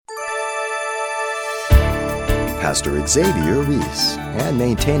Pastor Xavier Reese, and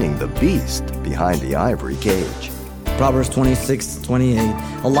maintaining the beast behind the ivory cage. Proverbs 26:28.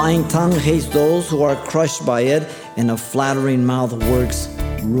 A lying tongue hates those who are crushed by it, and a flattering mouth works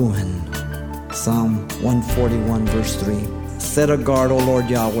ruin. Psalm 141 verse 3. Set a guard, O Lord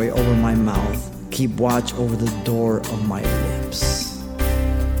Yahweh, over my mouth. Keep watch over the door of my lips.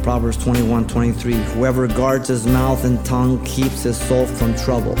 Proverbs 21:23. Whoever guards his mouth and tongue keeps his soul from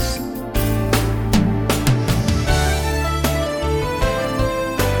troubles.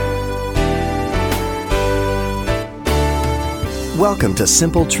 Welcome to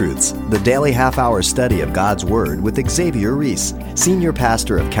Simple Truths, the daily half-hour study of God's Word with Xavier Reese, Senior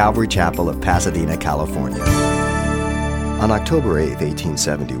Pastor of Calvary Chapel of Pasadena, California. On October 8,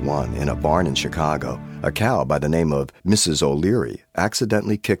 1871, in a barn in Chicago, a cow by the name of Mrs. O'Leary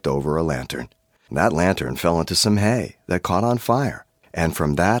accidentally kicked over a lantern. That lantern fell into some hay that caught on fire, and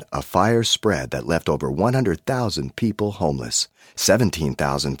from that, a fire spread that left over 100,000 people homeless,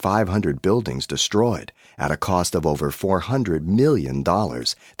 17,500 buildings destroyed, at a cost of over $400 million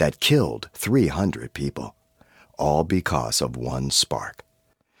that killed 300 people, all because of one spark.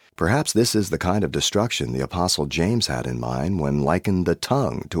 Perhaps this is the kind of destruction the Apostle James had in mind when likened the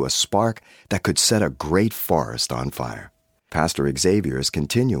tongue to a spark that could set a great forest on fire. Pastor Xavier is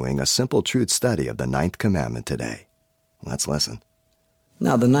continuing a Simple Truth study of the Ninth Commandment today. Let's listen.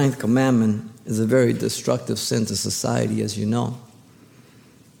 Now, the Ninth Commandment is a very destructive sin to society, as you know.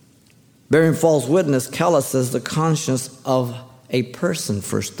 Bearing false witness calluses the conscience of a person,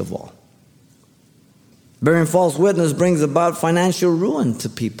 first of all. Bearing false witness brings about financial ruin to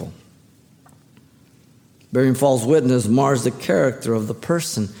people. Bearing false witness mars the character of the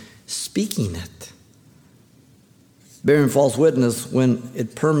person speaking it. Bearing false witness, when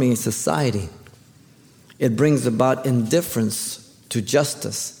it permeates society, it brings about indifference to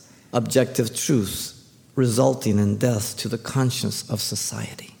justice, objective truths, resulting in death to the conscience of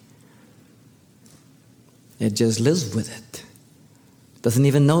society. It just lives with it. Doesn't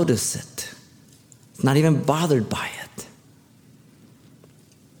even notice it. It's not even bothered by it.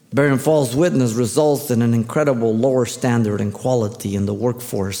 Bearing false witness results in an incredible lower standard and quality in the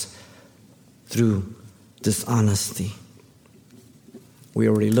workforce through dishonesty. We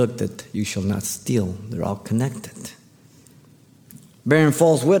already looked at you shall not steal. They're all connected. Bearing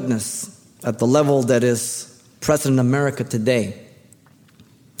false witness at the level that is present in America today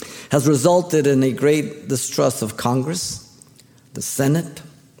has resulted in a great distrust of Congress, the Senate,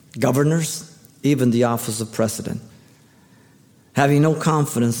 governors, even the office of president, having no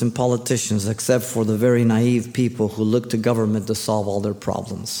confidence in politicians except for the very naive people who look to government to solve all their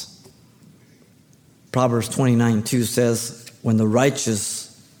problems. Proverbs 29:2 says, when the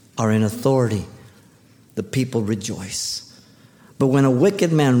righteous are in authority, the people rejoice. But when a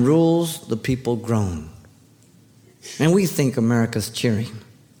wicked man rules, the people groan. And we think America's cheering.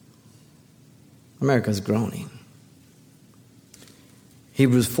 America's groaning.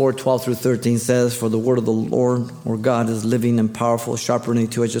 Hebrews 4:12-13 says, for the word of the Lord or God is living and powerful, sharper than a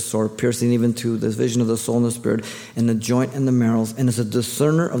two-edged sword, piercing even to the division of the soul and the spirit, and the joint and the marrows, and is a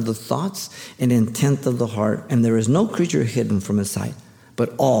discerner of the thoughts and intent of the heart. And there is no creature hidden from his sight,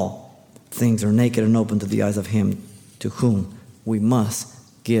 but all things are naked and open to the eyes of him to whom we must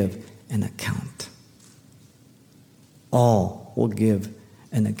give an account. All will give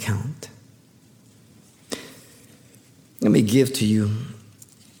an account. Let me give to you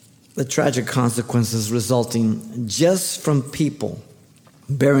the tragic consequences resulting just from people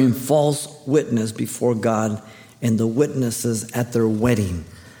bearing false witness before God and the witnesses at their wedding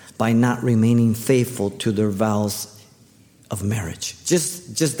by not remaining faithful to their vows of marriage.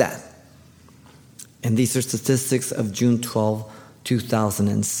 Just that. And these are statistics of June 12,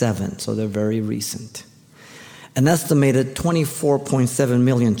 2007, so they're very recent. An estimated 24.7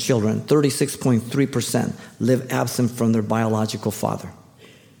 million children, 36.3%, live absent from their biological father.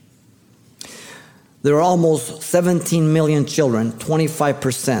 There are almost 17 million children,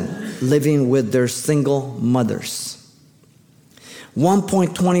 25%, living with their single mothers.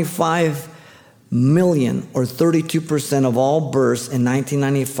 1.25 million, or 32% of all births in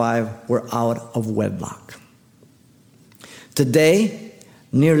 1995, were out of wedlock. Today,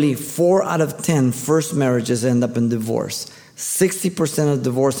 nearly 4 out of 10 first marriages end up in divorce. 60% of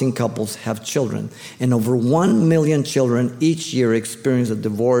divorcing couples have children, and over 1 million children each year experience a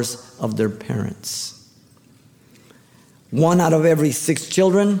divorce of their parents. 1 out of every 6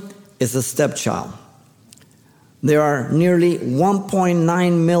 children is a stepchild. There are nearly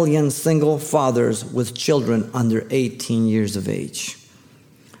 1.9 million single fathers with children under 18 years of age.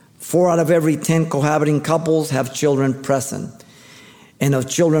 4 out of every 10 cohabiting couples have children present. And of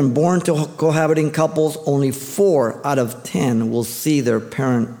children born to cohabiting couples, only 4 out of 10 will see their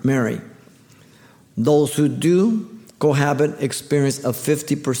parent marry. Those who do cohabit experience a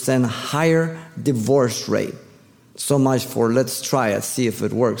 50% higher divorce rate. So much for let's try it, see if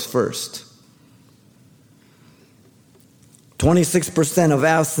it works first. 26% of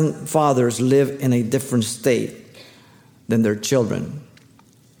absent fathers live in a different state than their children.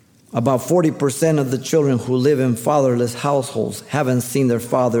 About 40% of the children who live in fatherless households haven't seen their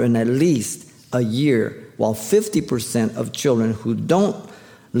father in at least a year, while 50% of children who don't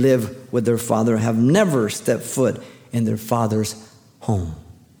live with their father have never stepped foot in their father's home.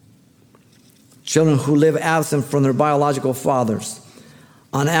 Children who live absent from their biological fathers,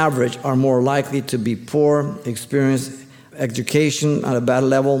 on average, are more likely to be poor, experience education at a bad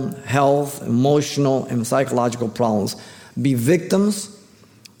level, health, emotional, and psychological problems, be victims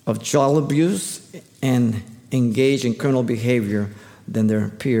of child abuse, and engage in criminal behavior than their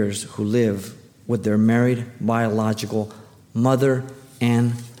peers who live with their married biological mother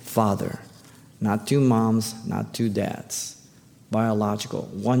and father. Not 2 moms, not 2 dads. Biological.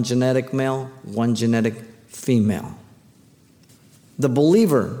 1 genetic male, 1 genetic female. The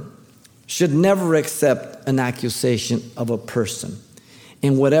believer should never accept an accusation of a person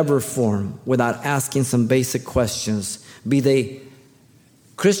in whatever form without asking some basic questions, be they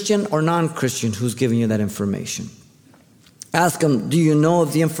Christian or non-Christian who's giving you that information. Ask them, do you know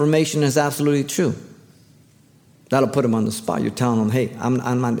if the information is absolutely true? That'll put them on the spot. You're telling them, hey,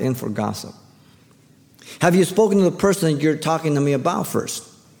 I'm not in for gossip. Have you spoken to the person that you're talking to me about first?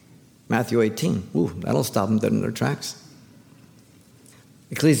 Matthew 18. Ooh, that'll stop them dead in their tracks.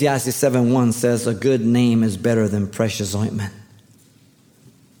 Ecclesiastes 7:1 says, a good name is better than precious ointment.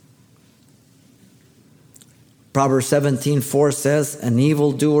 Proverbs 17:4 says, an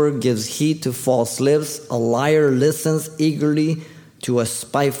evildoer gives heed to false lips, a liar listens eagerly to a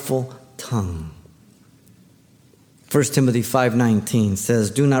spiteful tongue. 1 Timothy 5:19 says,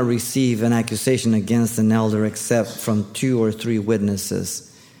 do not receive an accusation against an elder except from 2 or 3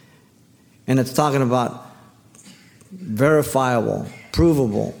 witnesses. And it's talking about verifiable,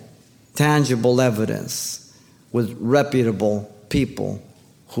 provable, tangible evidence with reputable people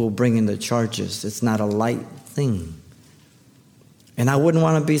who will bring in the charges. It's not a light thing. And I wouldn't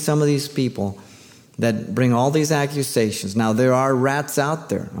want to be some of these people that bring all these accusations. Now, there are rats out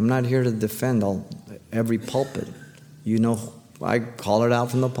there. I'm not here to defend every pulpit. You know, I call it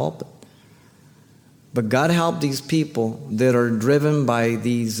out from the pulpit. But God help these people that are driven by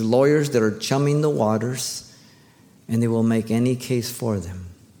these lawyers that are chumming the waters, and they will make any case for them.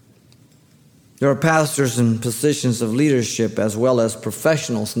 There are pastors in positions of leadership as well as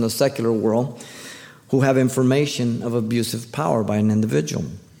professionals in the secular world who have information of abusive power by an individual.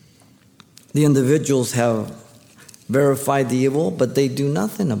 The individuals have verified the evil, but they do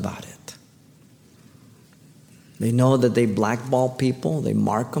nothing about it. They know that they blackball people, they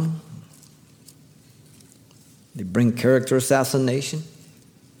mark them. They bring character assassination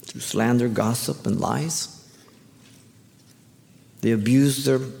through slander, gossip, and lies. They abuse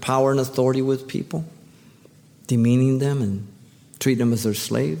their power and authority with people, demeaning them and treat them as their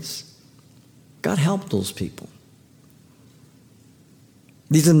slaves. God help those people.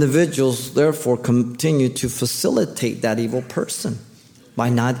 These individuals, therefore, continue to facilitate that evil person by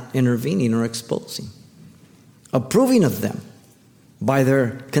not intervening or exposing, approving of them by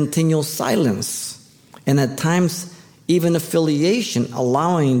their continual silence, and at times even affiliation,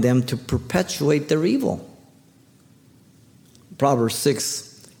 allowing them to perpetuate their evil. Proverbs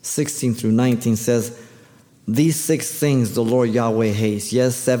 6:16-19 says, these 6 things the Lord Yahweh hates.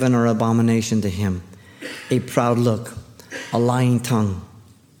 Yes, 7 are abomination to him. A proud look, a lying tongue,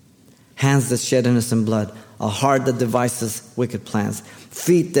 hands that shed innocent blood, a heart that devises wicked plans,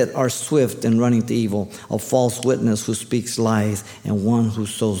 feet that are swift in running to evil, a false witness who speaks lies, and one who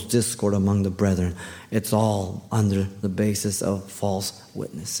sows discord among the brethren. It's all under the basis of false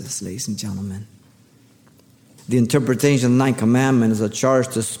witnesses, ladies and gentlemen. The interpretation of the 9th commandment is a charge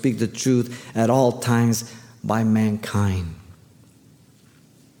to speak the truth at all times by mankind.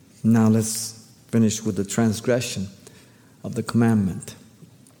 Now let's finish with the transgression of the commandment.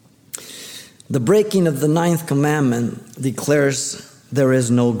 The breaking of the 9th commandment declares there is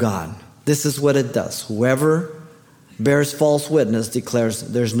no God. This is what it does. Whoever bears false witness declares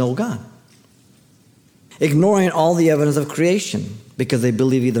there's no God. Ignoring all the evidence of creation because they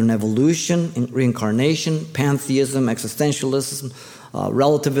believe either in evolution, in reincarnation, pantheism, existentialism,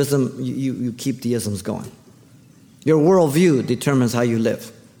 relativism. You keep the isms going. Your worldview determines how you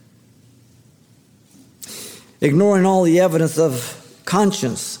live. Ignoring all the evidence of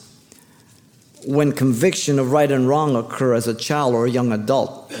conscience When conviction of right and wrong occur as a child or a young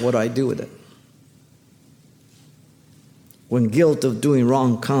adult, what do I do with it? When guilt of doing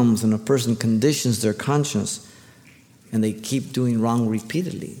wrong comes and a person conditions their conscience and they keep doing wrong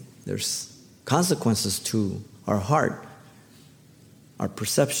repeatedly, there's consequences to our heart, our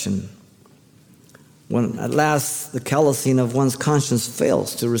perception. When at last the callousing of one's conscience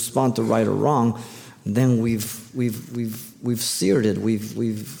fails to respond to right or wrong, then we've seared it,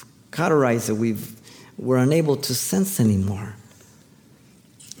 we've cauterized it, we're unable to sense anymore.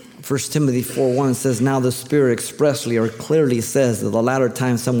 1 Timothy 4:1 says, "Now the Spirit expressly or clearly says that the latter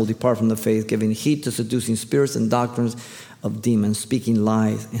times some will depart from the faith, giving heed to seducing spirits and doctrines of demons, speaking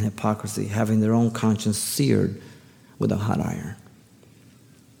lies and hypocrisy, having their own conscience seared with a hot iron."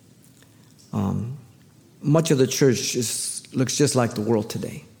 Much of the church looks just like the world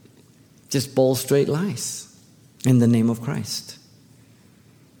today. Just bold, straight lies in the name of Christ.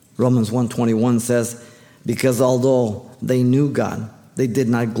 Romans 1:21 says, "Because although they knew God, they did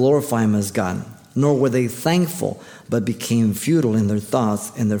not glorify him as God, nor were they thankful, but became futile in their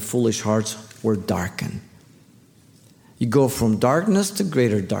thoughts, and their foolish hearts were darkened." You go from darkness to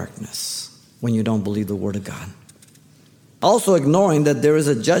greater darkness when you don't believe the Word of God. Also ignoring that there is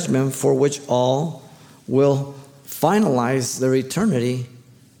a judgment for which all will finalize their eternity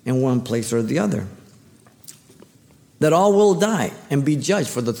in one place or the other. That all will die and be judged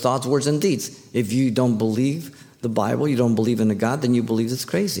for the thoughts, words, and deeds. If you don't believe the Bible, you don't believe in a God, then you believe it's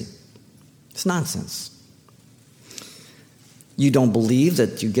crazy. It's nonsense. You don't believe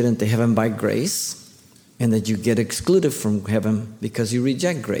that you get into heaven by grace and that you get excluded from heaven because you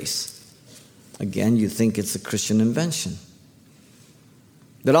reject grace. Again, you think it's a Christian invention.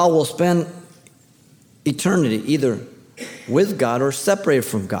 That all will spend eternity either with God or separated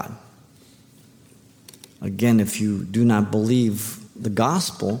from God. Again, if you do not believe the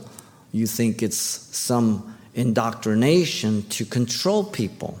gospel, you think it's some indoctrination to control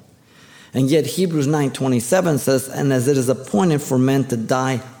people. And yet Hebrews 9:27 says, "And as it is appointed for men to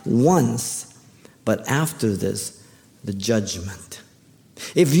die once, but after this, the judgment."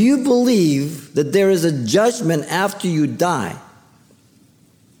 If you believe that there is a judgment after you die,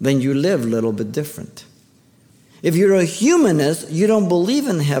 then you live a little bit different. If you're a humanist, you don't believe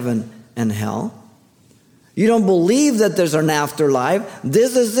in heaven and hell. You don't believe that there's an afterlife.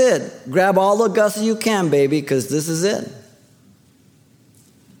 This is it. Grab all the gusto you can, baby, because this is it.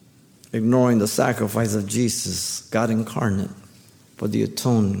 Ignoring the sacrifice of Jesus, God incarnate, for the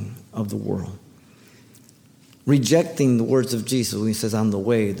atonement of the world. Rejecting the words of Jesus when he says, "I'm the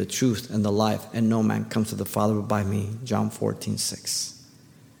way, the truth, and the life, and no man comes to the Father but by me." John 14:6.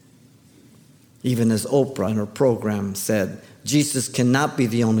 Even as Oprah in her program said, Jesus cannot be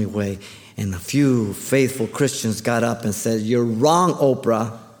the only way. And a few faithful Christians got up and said, "You're wrong,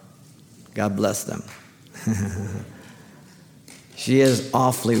 Oprah." God bless them. She is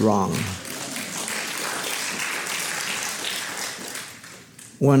awfully wrong.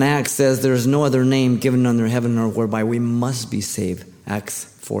 When Acts says there is no other name given under heaven or whereby we must be saved. Acts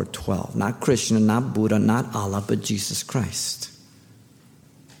 4:12. Not Krishna, not Buddha, not Allah, but Jesus Christ.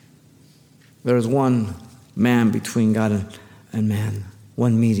 There is one man between God and man,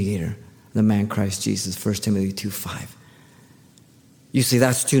 one mediator, the man Christ Jesus, 1 Timothy 2:5. You say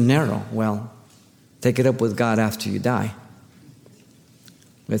that's too narrow. Well, take it up with God after you die.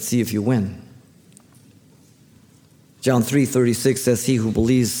 Let's see if you win. John 3:36 says, "He who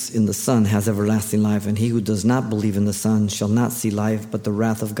believes in the Son has everlasting life, and he who does not believe in the Son shall not see life, but the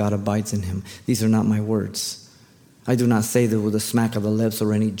wrath of God abides in him." These are not my words. I do not say that with a smack of the lips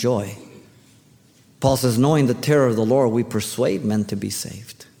or any joy. Paul says, "Knowing the terror of the Lord, we persuade men to be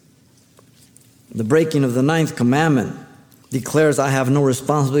saved." The breaking of the 9th commandment declares I have no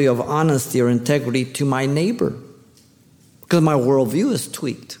responsibility of honesty or integrity to my neighbor because my worldview is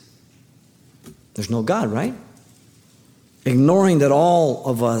tweaked. There's no God, right? Ignoring that all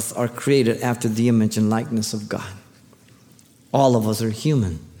of us are created after the image and likeness of God. All of us are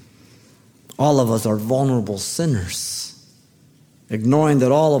human. All of us are vulnerable sinners. Ignoring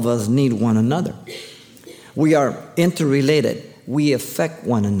that all of us need one another. We are interrelated. We affect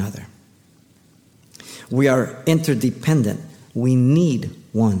one another. We are interdependent. We need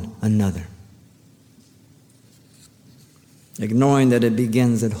one another. Ignoring that it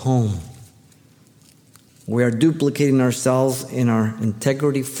begins at home. We are duplicating ourselves in our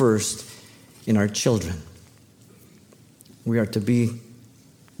integrity first in our children. We are to be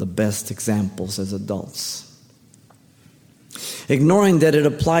the best examples as adults. Ignoring that it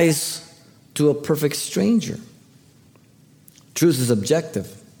applies to a perfect stranger. Truth is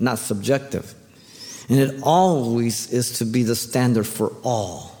objective, not subjective. And it always is to be the standard for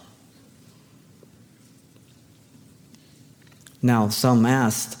all. Now, some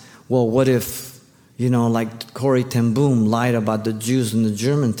asked, well, what if, like Corrie ten Boom lied about the Jews in the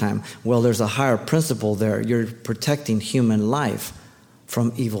German time? Well, there's a higher principle there. You're protecting human life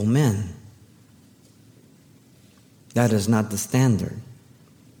from evil men. That is not the standard.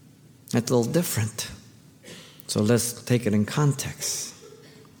 That's a little different. So let's take it in context.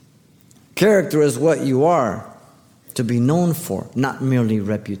 Character is what you are to be known for, not merely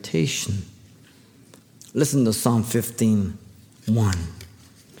reputation. Listen to Psalm 15:1.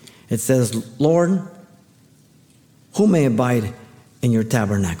 It says, Lord, who may abide in your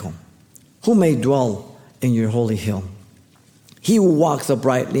tabernacle? Who may dwell in your holy hill? He who walks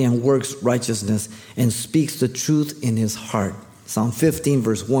uprightly and works righteousness and speaks the truth in his heart. Psalm 15,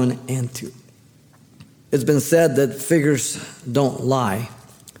 verse 1 and 2. It's been said that figures don't lie,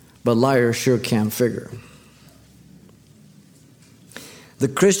 but liars sure can figure. The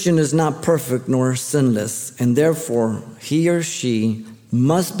Christian is not perfect nor sinless, and therefore he or she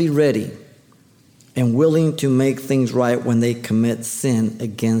must be ready and willing to make things right when they commit sin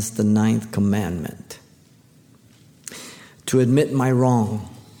against the 9th commandment. To admit my wrong,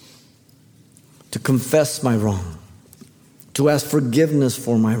 to confess my wrong, to ask forgiveness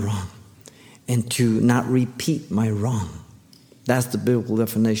for my wrong, and to not repeat my wrong. That's the biblical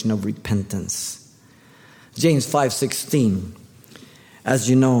definition of repentance. James 5:16, as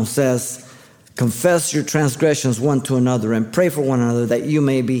you know, says, confess your transgressions one to another and pray for one another that you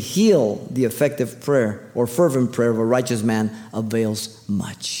may be healed. The effective prayer or fervent prayer of a righteous man avails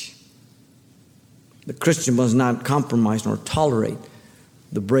much. The Christian must not compromise nor tolerate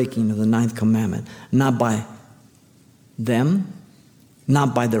the breaking of the 9th commandment, not by them,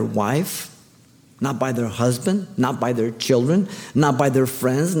 not by their wife, not by their husband, not by their children, not by their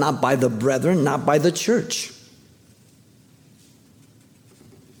friends, not by the brethren, not by the church.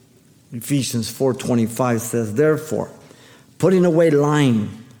 Ephesians 4:25 says, therefore, putting away lying,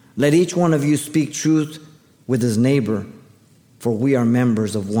 let each one of you speak truth with his neighbor, for we are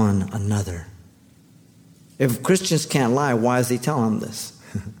members of one another. If Christians can't lie, why is he telling them this?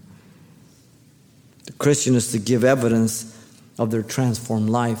 The Christian is to give evidence of their transformed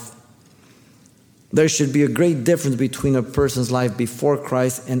life. There should be a great difference between a person's life before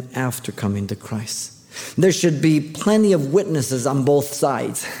Christ and after coming to Christ. There should be plenty of witnesses on both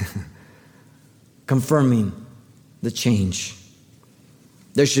sides confirming the change.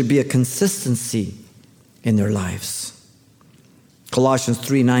 There should be a consistency in their lives. Colossians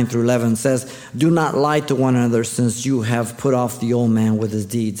 3:9-11 says, do not lie to one another, since you have put off the old man with his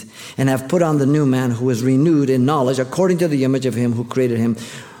deeds and have put on the new man, who is renewed in knowledge according to the image of him who created him,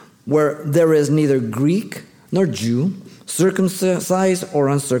 where there is neither Greek nor Jew, circumcised or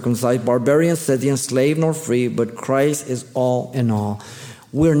uncircumcised, barbarian, Scythian, slave nor free, but Christ is all in all.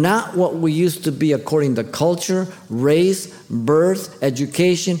 We're not what we used to be according to culture, race, birth,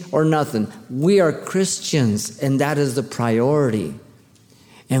 education, or nothing. We are Christians, and that is the priority.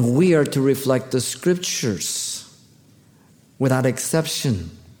 And we are to reflect the scriptures without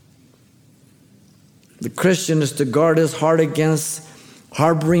exception. The Christian is to guard his heart against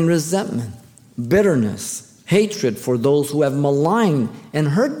harboring resentment, bitterness, hatred for those who have maligned and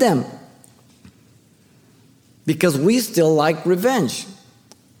hurt them. Because we still like revenge.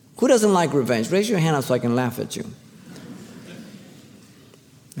 Who doesn't like revenge? Raise your hand up so I can laugh at you.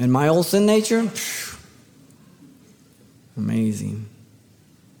 And my old sin nature? Amazing.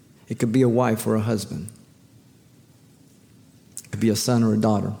 It could be a wife or a husband. It could be a son or a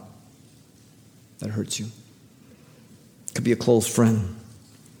daughter that hurts you. It could be a close friend.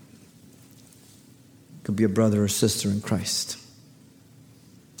 It could be a brother or sister in Christ.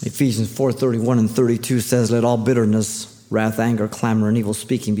 Ephesians 4:31 and 32 says, let all bitterness, wrath, anger, clamor, and evil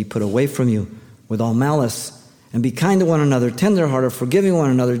speaking be put away from you with all malice. And be kind to one another, tender-hearted, forgiving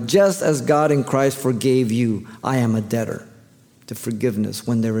one another, just as God in Christ forgave you. I am a debtor to forgiveness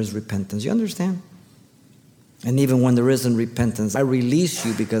when there is repentance. You understand? And even when there isn't repentance, I release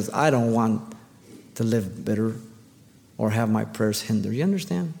you because I don't want to live bitter or have my prayers hindered. You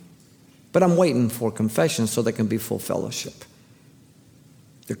understand? But I'm waiting for confession so there can be full fellowship.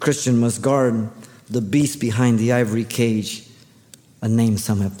 The Christian must guard the beast behind the ivory cage, a name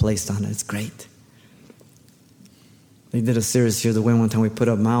some have placed on it. It's great. They did a series here, the one time we put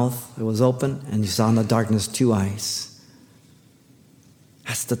a mouth, it was open, and you saw in the darkness 2 eyes.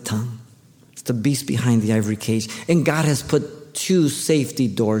 That's the tongue. It's the beast behind the ivory cage. And God has put 2 safety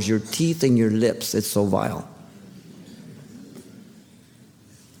doors, your teeth and your lips. It's so vile.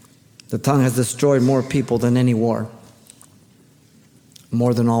 The tongue has destroyed more people than any war.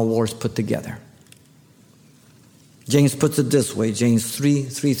 More than all wars put together. James puts it this way, James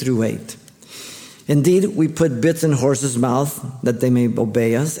 3:3-8. Indeed, we put bits in horses' mouth that they may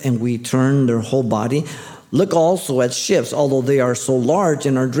obey us, and we turn their whole body. Look also at ships. Although they are so large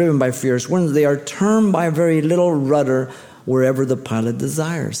and are driven by fierce winds, they are turned by a very little rudder wherever the pilot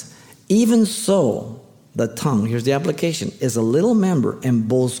desires. Even so, the tongue, here's the application, is a little member and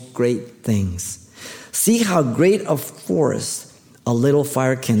boasts great things. See how great a forest a little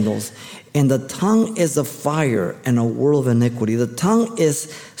fire kindles. And the tongue is a fire and a whirl of iniquity. The tongue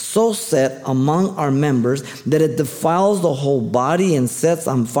is so set among our members that it defiles the whole body and sets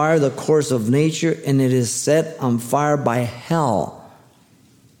on fire the course of nature, and it is set on fire by hell.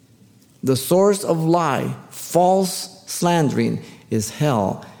 The source of lie, false slandering, is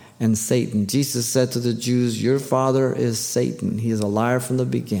hell and Satan. Jesus said to the Jews, your father is Satan. He is a liar from the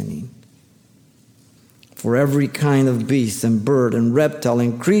beginning. For every kind of beast and bird and reptile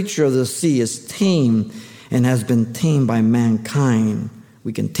and creature of the sea is tamed and has been tamed by mankind.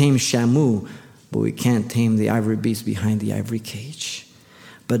 We can tame Shamu, but we can't tame the ivory beast behind the ivory cage.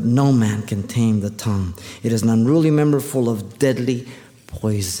 But no man can tame the tongue. It is an unruly member full of deadly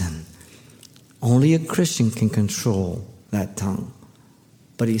poison. Only a Christian can control that tongue,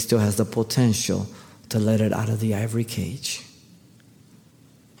 but he still has the potential to let it out of the ivory cage.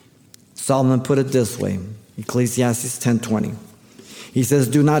 Solomon put it this way, Ecclesiastes 10:20. He says,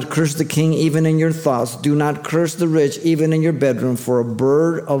 do not curse the king even in your thoughts. Do not curse the rich even in your bedroom, for a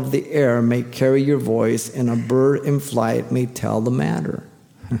bird of the air may carry your voice, and a bird in flight may tell the matter.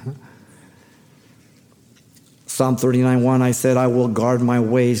 Psalm 39:1, I said, I will guard my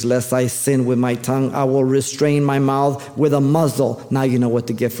ways, lest I sin with my tongue. I will restrain my mouth with a muzzle. Now you know what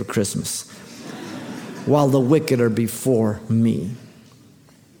to get for Christmas. While the wicked are before me.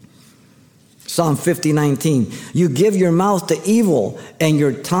 Psalm 50:19, you give your mouth to evil, and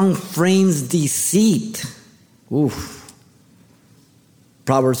your tongue frames deceit. Oof.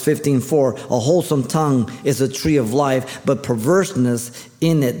 Proverbs 15:4, a wholesome tongue is a tree of life, but perverseness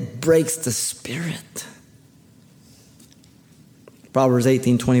in it breaks the spirit. Proverbs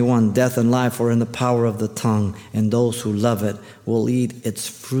 18:21, death and life are in the power of the tongue, and those who love it will eat its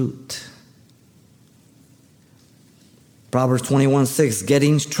fruit. Proverbs 21:6,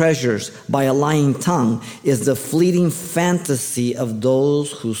 getting treasures by a lying tongue is the fleeting fantasy of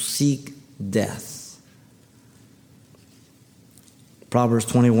those who seek death. Proverbs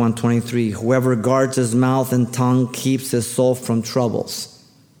 21:23, whoever guards his mouth and tongue keeps his soul from troubles.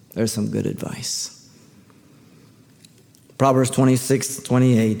 There's some good advice. Proverbs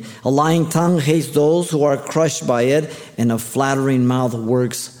 26:28, a lying tongue hates those who are crushed by it, and a flattering mouth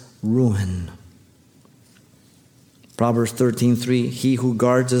works ruin. Proverbs 13:3, he who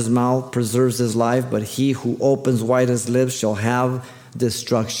guards his mouth preserves his life, but he who opens wide his lips shall have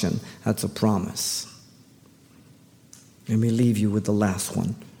destruction. That's a promise. Let me leave you with the last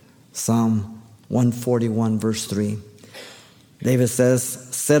one. Psalm 141, verse 3. David says,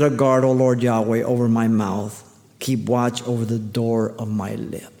 set a guard, O Lord Yahweh, over my mouth. Keep watch over the door of my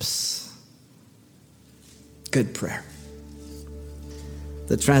lips. Good prayer.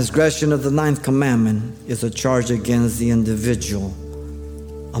 The transgression of the 9th commandment is a charge against the individual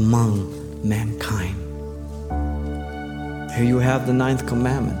among mankind. Here you have the 9th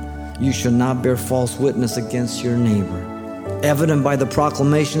commandment. You shall not bear false witness against your neighbor. Evident by the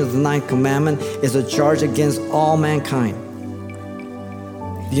proclamation of the 9th commandment is a charge against all mankind.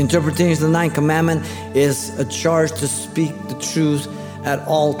 The interpretation of the 9th commandment is a charge to speak the truth at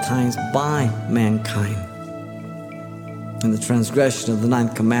all times by mankind. And the transgression of the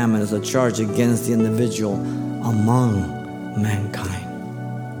 9th commandment is a charge against the individual among mankind.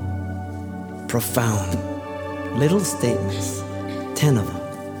 Profound little statements, 10 of them.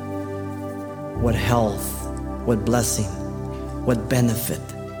 What health, what blessing, what benefit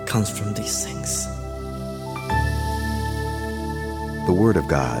comes from these things. The Word of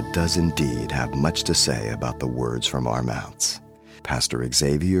God does indeed have much to say about the words from our mouths. Pastor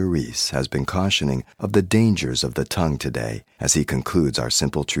Xavier Reese has been cautioning of the dangers of the tongue today as he concludes our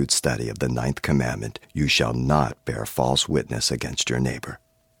Simple Truth study of the 9th commandment, you shall not bear false witness against your neighbor.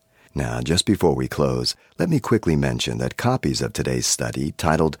 Now, just before we close, let me quickly mention that copies of today's study,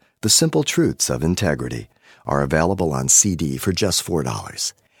 titled The Simple Truths of Integrity, are available on CD for just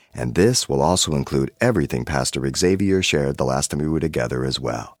 $4. And this will also include everything Pastor Xavier shared the last time we were together as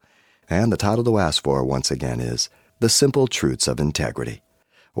well. And the title to ask for, once again, is The Simple Truths of Integrity.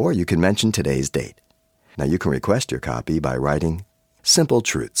 Or you can mention today's date. Now, you can request your copy by writing Simple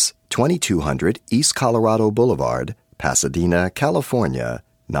Truths, 2200 East Colorado Boulevard, Pasadena, California,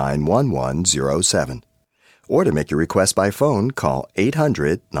 91107. Or to make your request by phone, call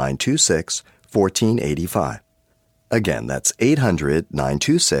 800-926-1485. Again, that's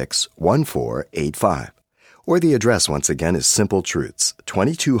 800-926-1485. Or the address once again is Simple Truths,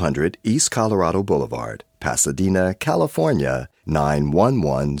 2200 East Colorado Boulevard, Pasadena, California,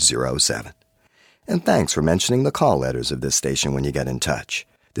 91107. And thanks for mentioning the call letters of this station when you get in touch.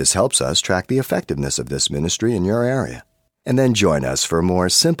 This helps us track the effectiveness of this ministry in your area. And then join us for more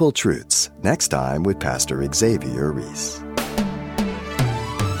Simple Truths next time with Pastor Xavier Reese.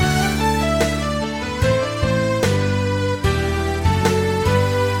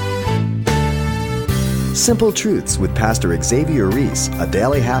 Simple Truths with Pastor Xavier Reese, a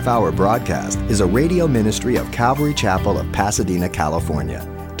daily half-hour broadcast, is a radio ministry of Calvary Chapel of Pasadena, California.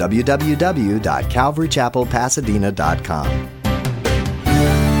 www.calvarychapelpasadena.com.